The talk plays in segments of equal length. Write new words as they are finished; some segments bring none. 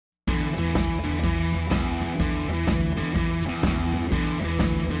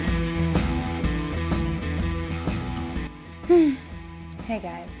Hey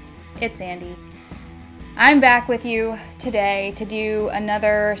guys, it's Andy. I'm back with you today to do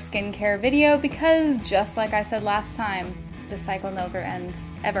another skincare video because just like I said last time, the cycle never ends,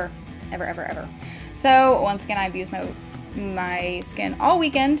 ever. So once again, I've used my skin all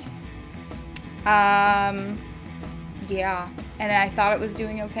weekend. Yeah, and I thought it was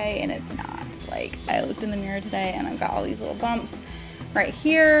doing okay and it's not. Like, I looked in the mirror today and I've got all these little bumps right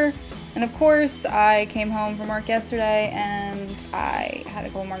here. And of course, I came home from work yesterday and I had a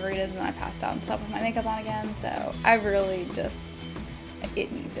couple margaritas and then I passed out and slept with my makeup on again. So I really just,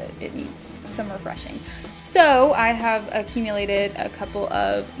 it needs some refreshing. So I have accumulated a couple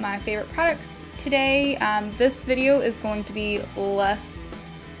of my favorite products today. This video is going to be less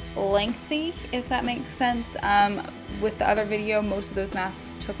lengthy, if that makes sense. With the other video, most of those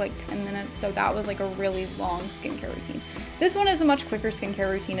masks took like 10 minutes, so that was like a really long skincare routine. This one is a much quicker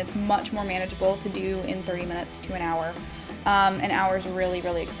skincare routine. It's much more manageable to do in 30 minutes to an hour. An hour is really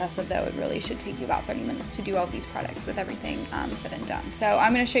excessive though. It really should take you about 30 minutes to do all these products with everything said and done. So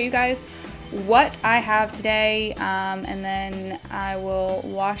I'm going to show you guys what I have today, and then I will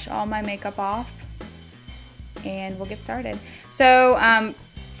wash all my makeup off and we'll get started. So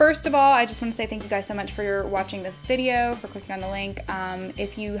first of all, I just want to say thank you guys so much for watching this video, for clicking on the link.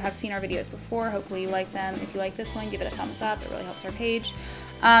 If you have seen our videos before, hopefully you like them. If you like this one, give it a thumbs up. It really helps our page.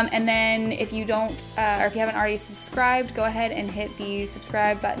 And then if you don't, or if you haven't already subscribed, go ahead and hit the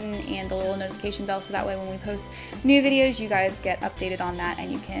subscribe button and the little notification bell so that way when we post new videos, you guys get updated on that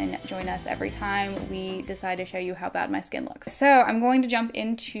and you can join us every time we decide to show you how bad my skin looks. So I'm going to jump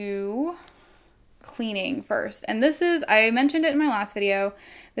into cleaning first, and this is, I mentioned it in my last video,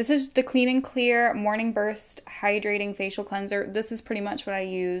 this is the Clean & Clear Morning Burst Hydrating Facial Cleanser. This is pretty much what I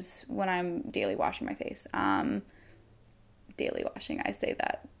use when I'm daily washing my face. Daily washing, I say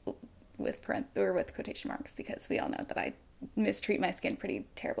that with quotation marks because we all know that I mistreat my skin pretty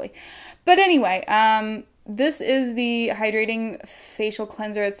terribly. But anyway, this is the Hydrating Facial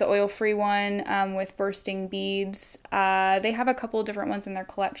Cleanser. It's the oil-free one with bursting beads. They have a couple different ones in their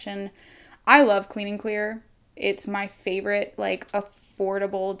collection. I love Clean & Clear. It's my favorite, like,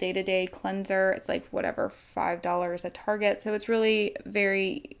 affordable day-to-day cleanser. It's like whatever, $5 at Target. So it's really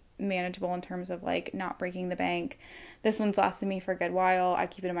very manageable in terms of like not breaking the bank. This one's lasted me for a good while. I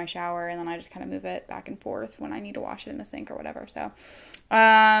keep it in my shower and then I just kind of move it back and forth when I need to wash it in the sink or whatever. So,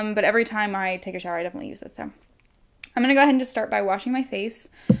 but every time I take a shower, I definitely use it. So I'm gonna go ahead and just start by washing my face.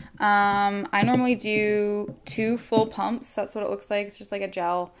 I normally do 2 full pumps. That's what it looks like. It's just like a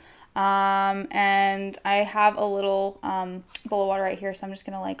gel. And I have a little bowl of water right here, so I'm just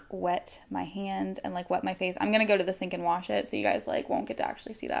gonna like wet my hand and like wet my face. I'm gonna go to the sink and wash it so you guys like won't get to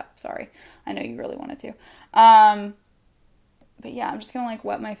actually see that. Sorry, I know you really wanted to. But yeah, I'm just gonna like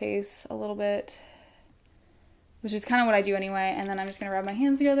wet my face a little bit, which is kind of what I do anyway, and then I'm just gonna rub my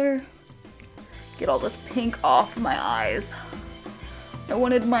hands together, get all this pink off my eyes. I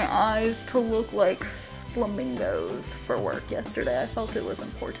wanted my eyes to look like flamingos for work yesterday. I felt it was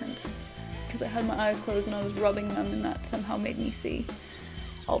important because I had my eyes closed and I was rubbing them, and that somehow made me see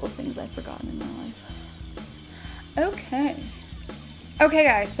all the things I've forgotten in my life. Okay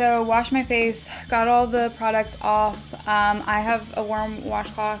guys, so wash my face, got all the product off. I have a warm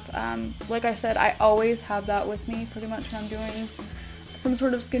washcloth. Like I said, I always have that with me pretty much when I'm doing some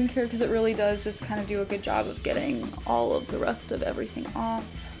sort of skincare because it really does just kind of do a good job of getting all of the rest of everything off.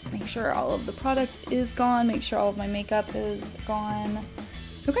 Make sure all of the product is gone. Make sure all of my makeup is gone.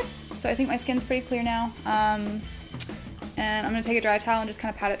 Okay, so I think my skin's pretty clear now. And I'm going to take a dry towel and just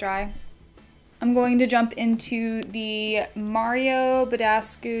kind of pat it dry. I'm going to jump into the Bedascu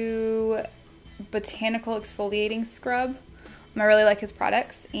Botanical Exfoliating Scrub. I really like his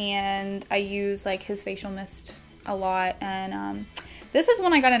products, and I use like his facial mist a lot. And this is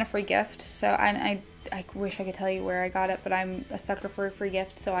one I got in a free gift, so I wish I could tell you where I got it, but I'm a sucker for a free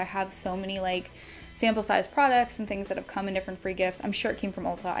gift, so I have so many like sample size products and things that have come in different free gifts. I'm sure it came from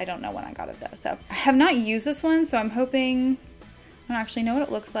Ulta. I don't know when I got it though. So I have not used this one, so I'm hoping I don't actually know what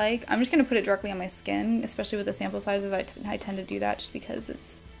it looks like. I'm just going to put it directly on my skin, especially with the sample sizes. I tend to do that just because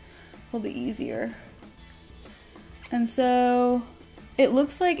it's a little bit easier. And so it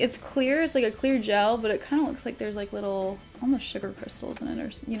looks like it's clear. It's like a clear gel, but it kind of looks like there's like little almost sugar crystals in it,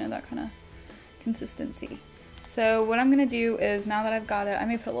 or you know, that kind of consistency. So what I'm gonna do is, now that I've got it, I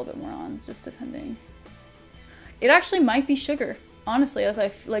may put a little bit more on, just depending. It actually might be sugar, honestly, as I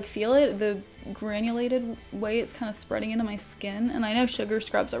feel it, the granulated way it's kind of spreading into my skin. And I know sugar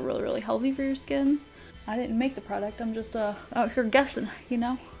scrubs are really healthy for your skin. I didn't make the product, I'm just out here guessing, you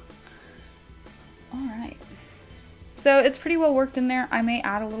know. All right, So it's pretty well worked in there. I may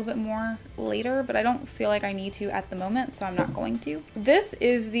add a little bit more later, but I don't feel like I need to at the moment, so I'm not going to. This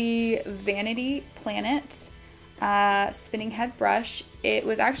is the Vanity Planet spinning head brush. It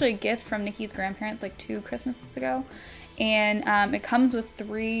was actually a gift from Nikki's grandparents like 2 Christmases ago. And it comes with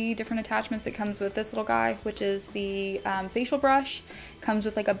 3 different attachments. It comes with this little guy, which is the facial brush. It comes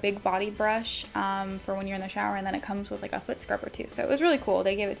with like a big body brush for when you're in the shower, and then it comes with like a foot scrubber too. So it was really cool.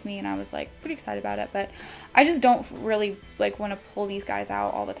 They gave it to me and I was like pretty excited about it, but I just don't really like want to pull these guys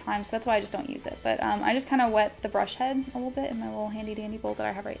out all the time, so that's why I just don't use it. But I just kind of wet the brush head a little bit in my little handy dandy bowl that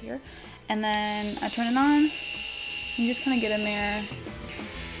I have right here, and then I turn it on. You just kind of get in there.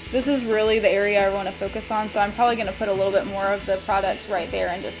 This is really the area I want to focus on, so I'm probably going to put a little bit more of the products right there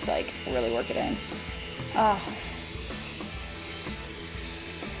and just like really work it in.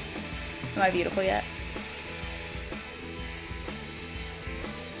 Am I beautiful yet?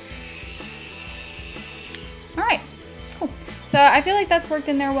 Alright, cool. So I feel like that's worked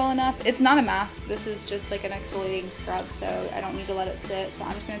in there well enough. It's not a mask, this is just like an exfoliating scrub, so I don't need to let it sit. So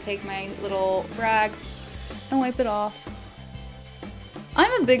I'm just going to take my little rag and wipe it off.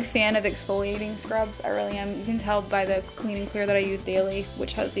 I'm a big fan of exfoliating scrubs, I really am. You can tell by the Clean and Clear that I use daily,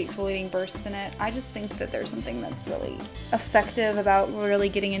 which has the exfoliating bursts in it. I just think that there's something that's really effective about really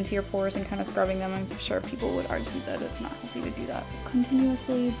getting into your pores and kind of scrubbing them. I'm sure people would argue that it's not healthy to do that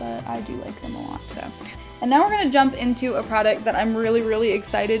continuously, but I do like them a lot. So, and now we're going to jump into a product that I'm really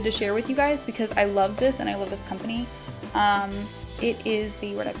excited to share with you guys because I love this and I love this company. It is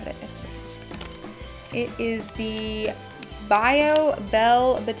the, where'd I put it? It is the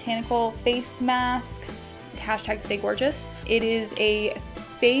BioBelle Botanical Face Mask, hashtag Stay Gorgeous. It is a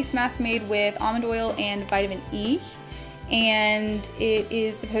face mask made with almond oil and vitamin E, and it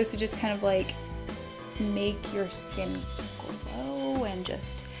is supposed to just kind of like make your skin glow and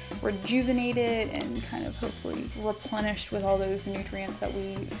just rejuvenate it and kind of hopefully replenished with all those nutrients that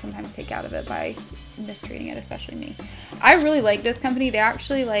we sometimes take out of it by mistreating it, especially me. I really like this company. They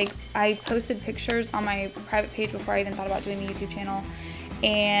actually I posted pictures on my private page before I even thought about doing the YouTube channel,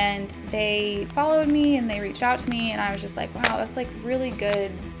 and they followed me and they reached out to me, and I was just like, wow, that's like really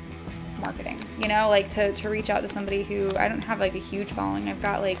good marketing, you know, like to reach out to somebody who, I don't have like a huge following. I've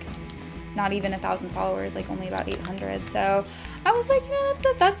got like not even 1,000 followers, like only about 800. So I was like, you know,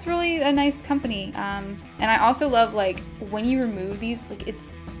 that's really a nice company. And I also love like when you remove these, like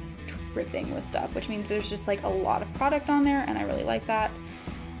it's dripping with stuff, which means there's just like a lot of product on there, and I really like that.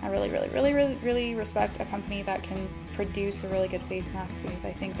 I really respect a company that can produce a really good face mask, because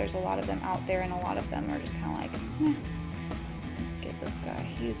I think there's a lot of them out there, and a lot of them are just kind of like, let's get this guy.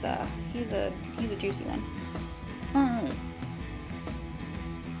 He's a juicy one. Alright.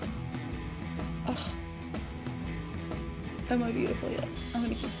 Am I beautiful yet? I'm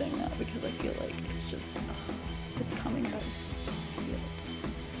gonna keep saying that because I feel like it's just, it's coming, guys. I feel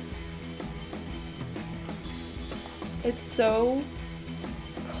it. It's so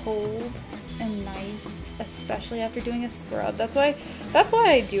cold and nice, especially after doing a scrub. That's why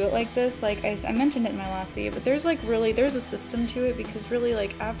I do it like this. Like I mentioned it in my last video, but there's there's a system to it, because really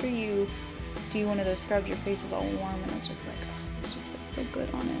like after you do one of those scrubs, your face is all warm and it's just like, oh, this just feels so good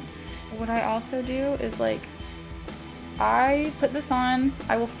on it. What I also do is like, I put this on,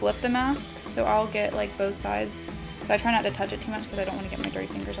 I will flip the mask, so I'll get like both sides. So I try not to touch it too much because I don't want to get my dirty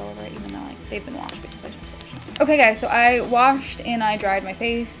fingers all over it, even though like they've been washed because I just washed them. Okay guys, so I washed and I dried my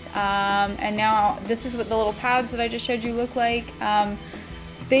face, and now this is what the little pads that I just showed you look like.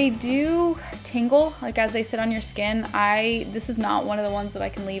 They do tingle, like as they sit on your skin. This is not one of the ones that I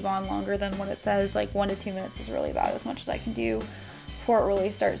can leave on longer than what it says. Like 1 to 2 minutes is really about as much as I can do before it really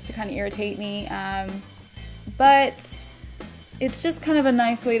starts to kind of irritate me. But it's just kind of a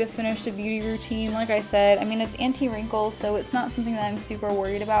nice way to finish the beauty routine. Like I said, I mean, it's anti-wrinkle, so it's not something that I'm super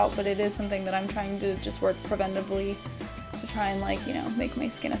worried about, but it is something that I'm trying to just work preventively to try and like, you know, make my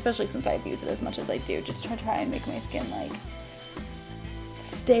skin, especially since I abuse it as much as I do, just to try and make my skin like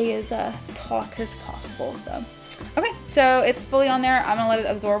stay as taut as possible. So okay, so it's fully on there. I'm gonna let it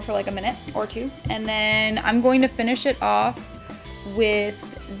absorb for like a minute or 2, and then I'm going to finish it off with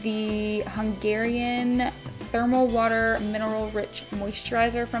the Hungarian Thermal Water Mineral Rich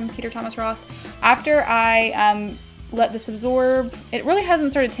Moisturizer from Peter Thomas Roth. After I let this absorb, it really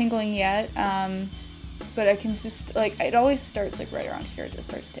hasn't started tingling yet, but I can just like, it always starts like right around here. It just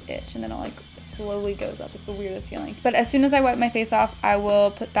starts to itch, and then it like slowly goes up. It's the weirdest feeling. But as soon as I wipe my face off, I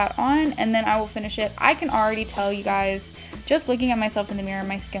will put that on, and then I will finish it. I can already tell you guys, just looking at myself in the mirror,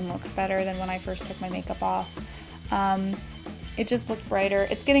 my skin looks better than when I first took my makeup off. It just looked brighter.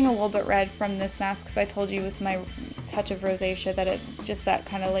 It's getting a little bit red from this mask because I told you with my touch of rosacea that that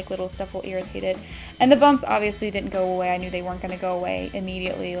kind of like little stuff will irritate it. And the bumps obviously didn't go away. I knew they weren't going to go away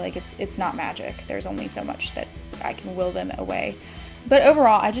immediately. Like it's not magic. There's only so much that I can will them away. But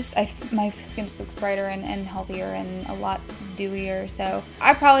overall, my skin just looks brighter and healthier and a lot dewier. So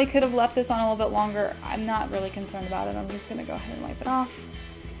I probably could have left this on a little bit longer. I'm not really concerned about it. I'm just going to go ahead and wipe it off.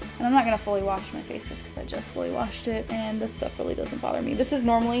 And I'm not going to fully wash my face just because I just fully washed it. And this stuff really doesn't bother me. This is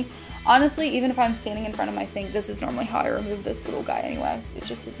normally, honestly, even if I'm standing in front of my sink, this is normally how I remove this little guy anyway. It's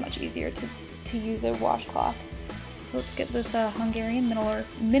just as much easier to use a washcloth. So let's get this Hungarian mineral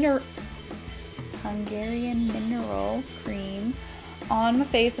cream on my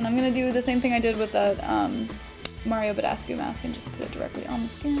face, and I'm going to do the same thing I did with the Mario Bedascu mask and just put it directly on the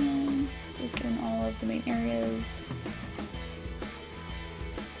skin, just in all of the main areas.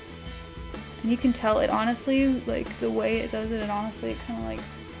 And you can tell it honestly, like the way it does it, honestly, it kind of like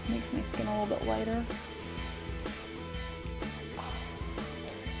makes my skin a little bit lighter.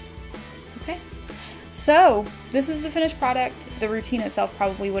 Okay. So this is the finished product. The routine itself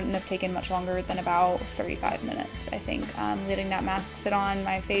probably wouldn't have taken much longer than about 35 minutes, I think. Letting that mask sit on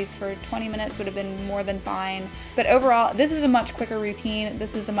my face for 20 minutes would have been more than fine. But overall, this is a much quicker routine.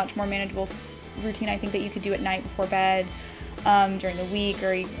 This is a much more manageable routine, I think, that you could do at night before bed, during the week,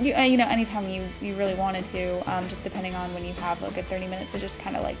 or you know, anytime you really wanted to, just depending on when you have a good 30 minutes to just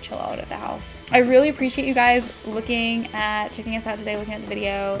kind of like chill out at the house. I really appreciate you guys checking us out today, looking at the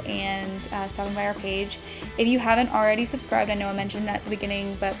video, and stopping by our page. If you haven't already subscribed, I know I mentioned that at the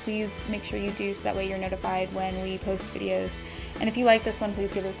beginning, but please make sure you do so that way you're notified when we post videos. And if you like this one,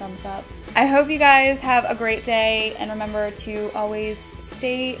 please give it a thumbs up. I hope you guys have a great day, and remember to always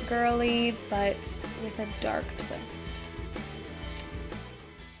stay girly, but with a dark twist.